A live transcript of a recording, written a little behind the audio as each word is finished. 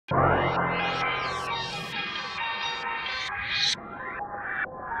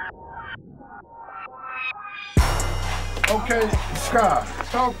Okay, Skar,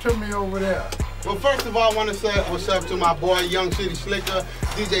 talk to me over there. Well, first of all, I want to say what's up to my boy, Young City Slicka,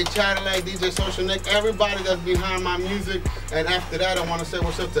 DJ Chadallac, DJ Social Nick, everybody that's behind my music. And after that, I want to say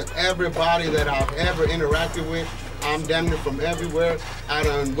what's up to everybody that I've ever interacted with. I'm damn near from everywhere. I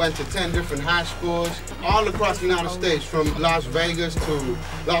done went to 10 different high schools, all across the United States, from Las Vegas to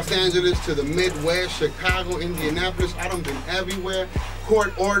Los Angeles to the Midwest, Chicago, Indianapolis. I done been everywhere.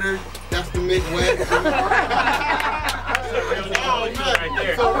 Court ordered, that's the Midwest. So really, all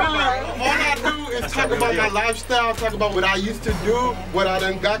I do is talk about my lifestyle, talk about what I used to do, what I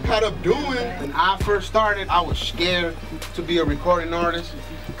done got caught up doing. When I first started, I was scared to be a recording artist.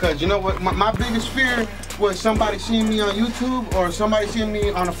 Because you know what, my biggest fear was somebody seeing me on YouTube or somebody seeing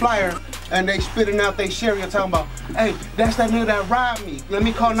me on a flyer and they spitting out their stereo talking about, hey, that's that nigga that robbed me. Let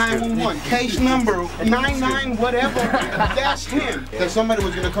me call 911. Case number 99 whatever, that's him. That somebody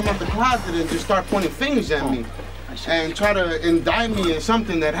was gonna come out the closet and just start pointing fingers at me and try to indict me in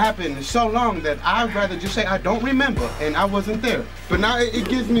something that happened so long that I'd rather just say I don't remember and I wasn't there. But now it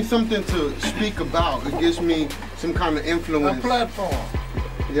gives me something to speak about. It gives me some kind of influence. A platform.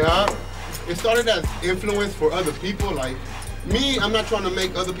 Yeah, it started as influence for other people. Like me, I'm not trying to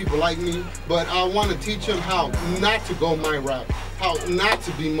make other people like me, but I want to teach them how not to go my route, how not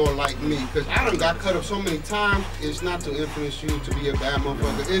to be more like me. Because I done got cut up so many times. It's not to influence you to be a bad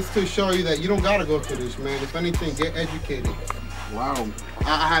motherfucker. It's to show you that you don't gotta go through this, man. If anything, get educated. Wow.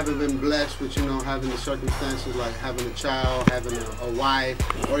 I haven't been blessed with, you know, having the circumstances like having a child, having a wife,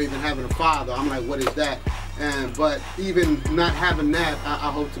 or even having a father. I'm like, what is that? But even not having that, I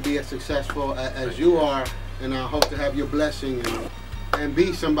hope to be as successful as you are, and I hope to have your blessing and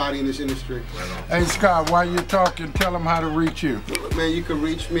be somebody in this industry. Hey Skar, while you're talking, tell them how to reach you. Man, you can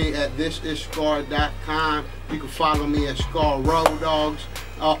reach me at thisisskar.com. You can follow me at Skar Rowdoggs,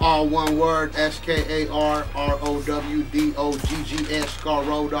 all one word, SKARROWDOGGS, Skar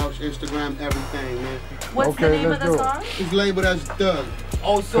Rowdoggs, Instagram, everything, man. What's the name of the song? It's labeled as Doug.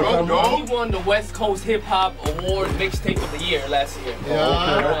 Oh, so he won the West Coast Hip Hop Award Mixtape of the Year last year.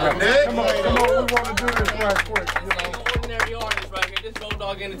 Yeah. Okay. Come on, we want to do this right quick. You know. Ordinary artist right here. This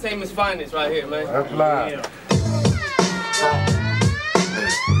Rowdoggs Entertainment's finest right here, man. That's live. Yeah.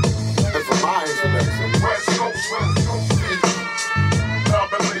 That's a my information. West Coast,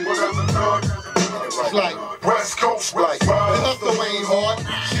 it's like West Coast, like the hustle ain't hard.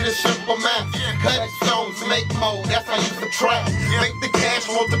 Shit is simple math. Cut stones, make more. That's how you subtract. Make the cash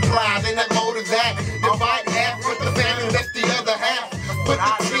multiply. Then that mode is that. Divide half with the family, that's the other half. Put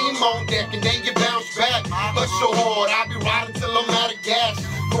the team on deck and then you bounce back. Hustle hard. I be riding till I'm out of gas.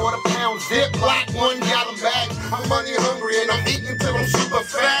 Quarter pound zip, like 1 gallon bag. I'm money hungry and I'm eating till I'm super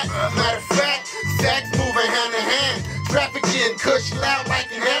fat. Matter of fact, stacks moving hand in hand. Traffic getting cush loud like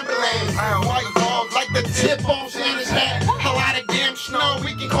an ambulance. White balls like the tip on Santa's hat. A lot of damn snow,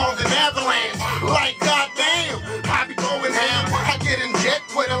 we can cause an avalanche. Like goddamn, I be going ham. I get in debt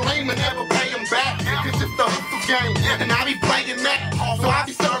with a lame and never pay him back. Cause it's the hustle game, and I be playing that. So I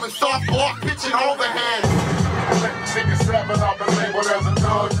be serving softball, pitching overhand. Let niggas slap it up and label as a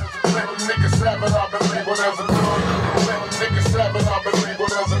dog. Let niggas slap it up and label as a dog. Let niggas slap it up and label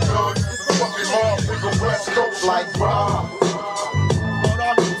as a dog. Fucking hard, we go West Coast like Rob.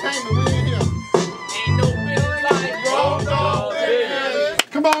 Rowdoggs Entertainment, we in here. Ain't no business like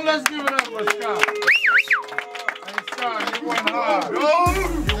Rowdoggs. Come on, let's give it up for Skar. Hey Skar, you went hard.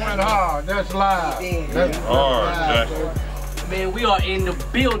 You went hard. That's live. That's hard, Jackson. Man, we are in the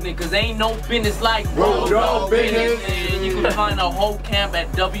building because ain't no business like Rowdoggs business. And you can find our whole camp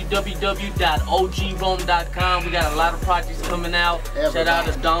at www.ogrome.com. We got a lot of projects coming out. Shout out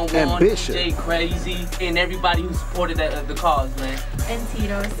to Don Juan, DJ Krazy, and everybody who supported the cause, man. And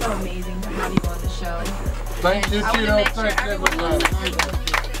Tito, it's so amazing to have you on the show. Thank you, Tito. Thank you. Everyone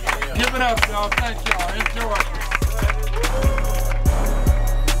Give it up, y'all. Thank y'all. Enjoy.